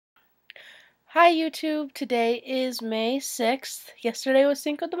Hi YouTube, today is May 6th. Yesterday was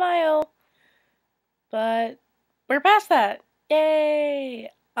Cinco de Mayo, but we're past that. Yay!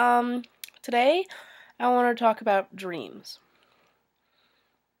 Today I want to talk about dreams.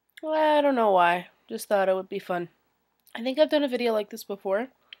 Well, I don't know why, just thought it would be fun. I think I've done a video like this before,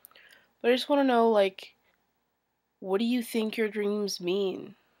 but I just want to know, what do you think your dreams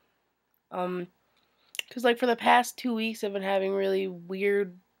mean? Because for the past 2 weeks I've been having really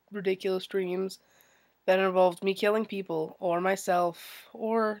weird, ridiculous dreams that involved me killing people, or myself,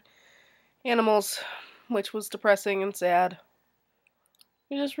 or animals, which was depressing and sad.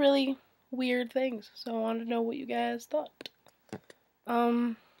 They're just really weird things, so I wanted to know what you guys thought.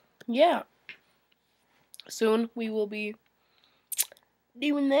 Yeah. Soon we will be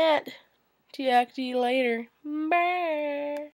doing that. Talk to you later. Bye.